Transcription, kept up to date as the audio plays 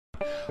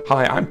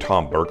Hi, I'm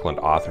Tom Birkeland,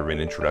 author of An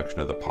Introduction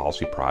to the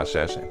Policy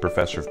Process and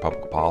professor of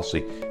public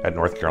policy at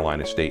North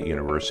Carolina State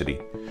University.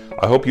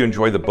 I hope you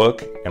enjoy the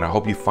book, and I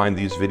hope you find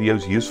these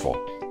videos useful.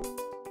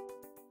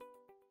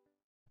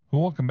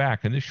 Well, welcome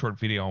back. In this short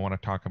video, I want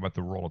to talk about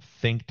the role of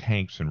think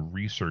tanks and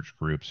research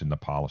groups in the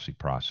policy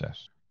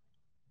process.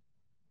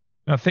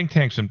 Now, think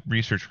tanks and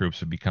research groups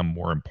have become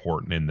more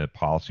important in the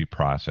policy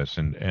process,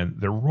 and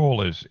their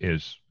role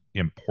is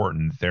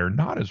important. They're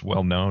not as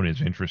well known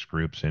as interest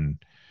groups and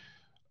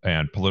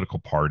political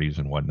parties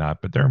and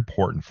whatnot, but they're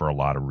important for a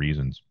lot of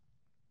reasons.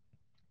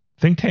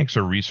 Think tanks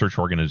are research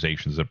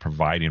organizations that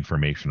provide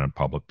information on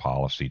public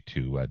policy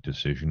to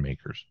decision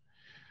makers.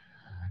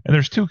 And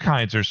there's two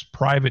kinds. There's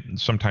private and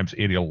sometimes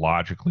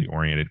ideologically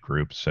oriented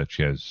groups, such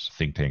as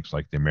think tanks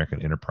like the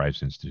American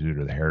Enterprise Institute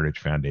or the Heritage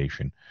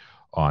Foundation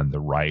on the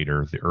right,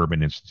 or the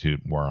Urban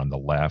Institute more on the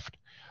left.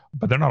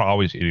 But they're not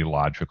always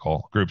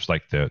ideological. Groups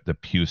like the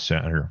Pew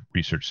Center,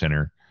 Research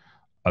Center,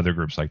 other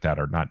groups like that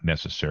are not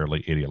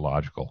necessarily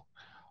ideological,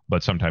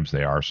 but sometimes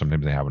they are.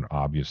 Sometimes they have an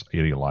obvious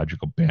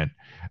ideological bent.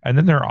 And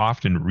then there are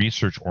often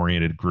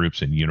research-oriented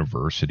groups in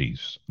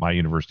universities. My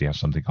university has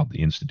something called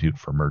the Institute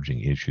for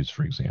Emerging Issues,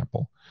 for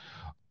example.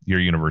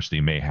 Your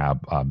university may have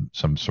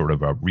some sort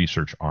of a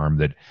research arm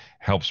that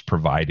helps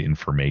provide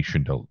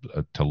information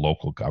to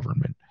local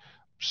government.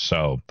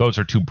 So those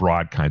are two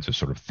broad kinds of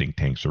sort of think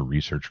tanks or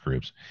research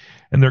groups.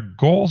 And their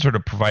goals are to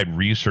provide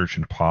research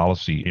and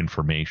policy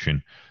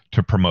information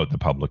to promote the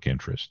public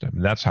interest. I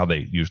mean, that's how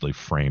they usually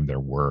frame their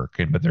work.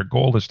 But their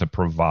goal is to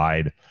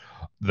provide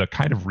the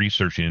kind of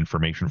research and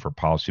information for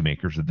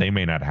policymakers that they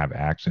may not have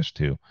access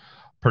to,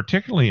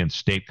 particularly in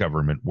state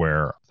government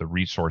where the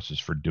resources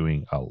for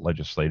doing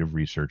legislative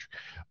research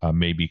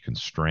may be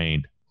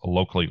constrained.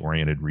 Locally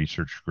oriented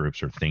research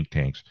groups or think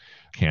tanks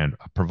can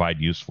provide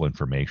useful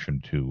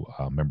information to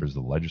members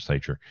of the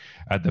legislature.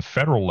 At the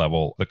federal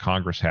level, the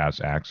Congress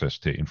has access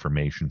to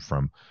information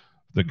from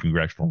the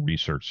Congressional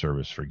Research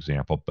Service, for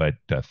example, but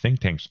think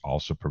tanks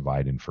also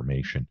provide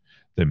information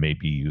that may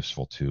be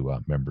useful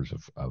to members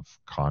of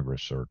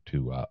Congress or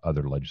to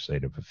other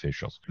legislative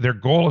officials. Their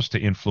goal is to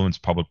influence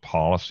public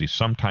policy,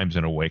 sometimes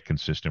in a way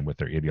consistent with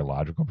their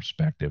ideological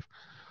perspective.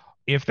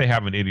 If they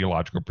have an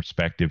ideological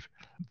perspective,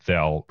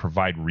 they'll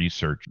provide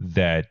research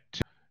that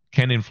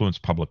can influence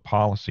public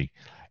policy.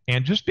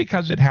 And just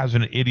because it has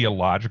an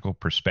ideological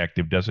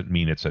perspective doesn't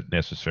mean it's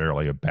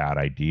necessarily a bad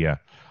idea.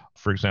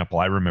 For example,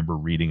 I remember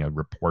reading a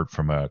report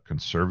from a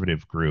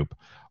conservative group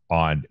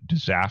on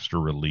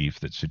disaster relief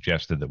that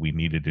suggested that we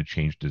needed to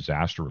change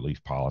disaster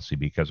relief policy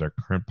because our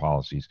current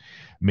policies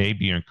may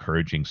be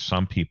encouraging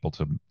some people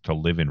to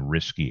live in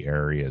risky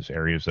areas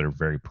that are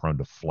very prone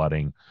to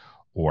flooding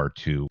or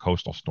to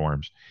coastal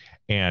storms.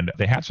 And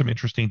they had some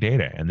interesting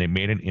data, and they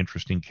made an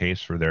interesting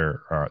case for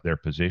their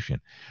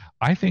position.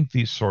 I think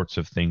these sorts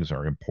of things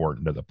are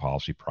important to the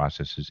policy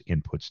process's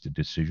inputs to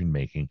decision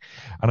making.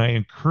 And I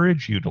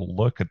encourage you to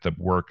look at the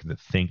work that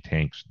think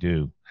tanks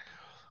do.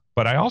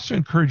 But I also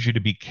encourage you to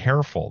be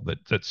careful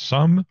that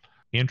some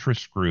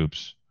interest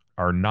groups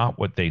are not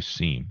what they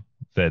seem,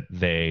 that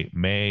they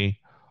may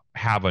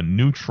have a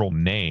neutral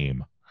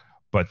name,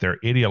 but their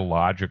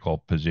ideological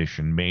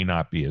position may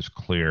not be as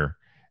clear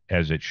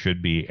as it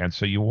should be. And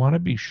so you want to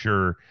be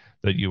sure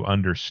that you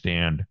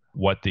understand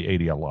what the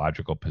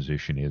ideological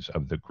position is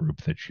of the group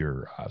that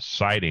you're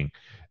citing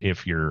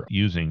if you're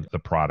using the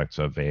products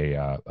of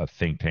a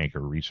think tank or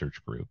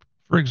research group.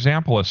 For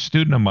example, a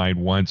student of mine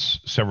once,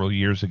 several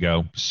years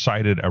ago,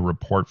 cited a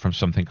report from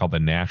something called the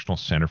National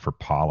Center for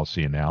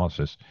Policy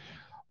Analysis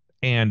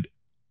and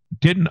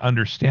didn't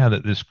understand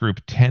that this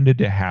group tended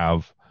to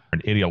have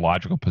an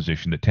ideological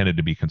position that tended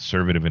to be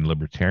conservative and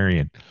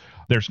libertarian.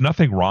 There's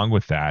nothing wrong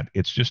with that.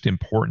 It's just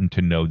important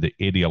to know the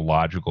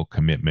ideological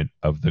commitment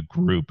of the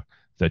group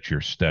that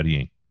you're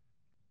studying.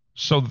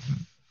 So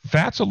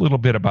that's a little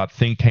bit about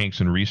think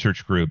tanks and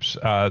research groups.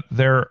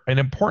 They're an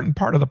important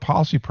part of the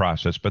policy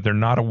process, but they're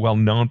not a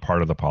well-known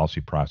part of the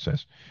policy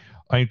process.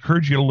 I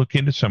encourage you to look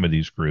into some of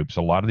these groups.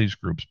 A lot of these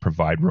groups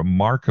provide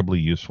remarkably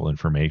useful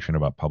information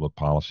about public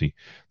policy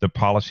that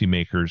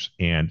policymakers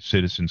and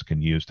citizens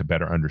can use to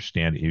better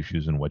understand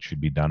issues and what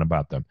should be done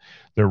about them.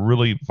 They're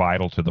really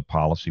vital to the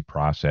policy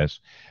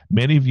process.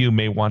 Many of you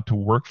may want to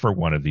work for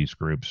one of these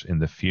groups in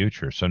the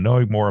future, so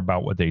knowing more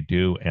about what they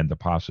do and the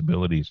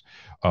possibilities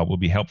will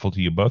be helpful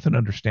to you both in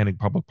understanding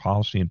public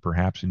policy and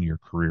perhaps in your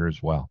career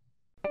as well.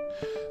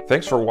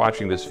 Thanks for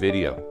watching this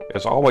video.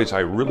 As always, I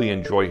really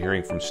enjoy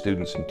hearing from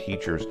students and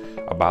teachers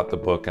about the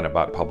book and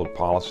about public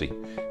policy.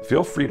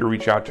 Feel free to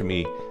reach out to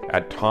me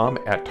at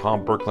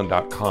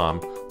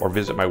tom@tombirkeland.com or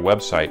visit my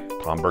website,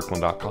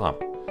 tombirkeland.com.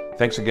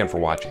 Thanks again for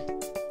watching.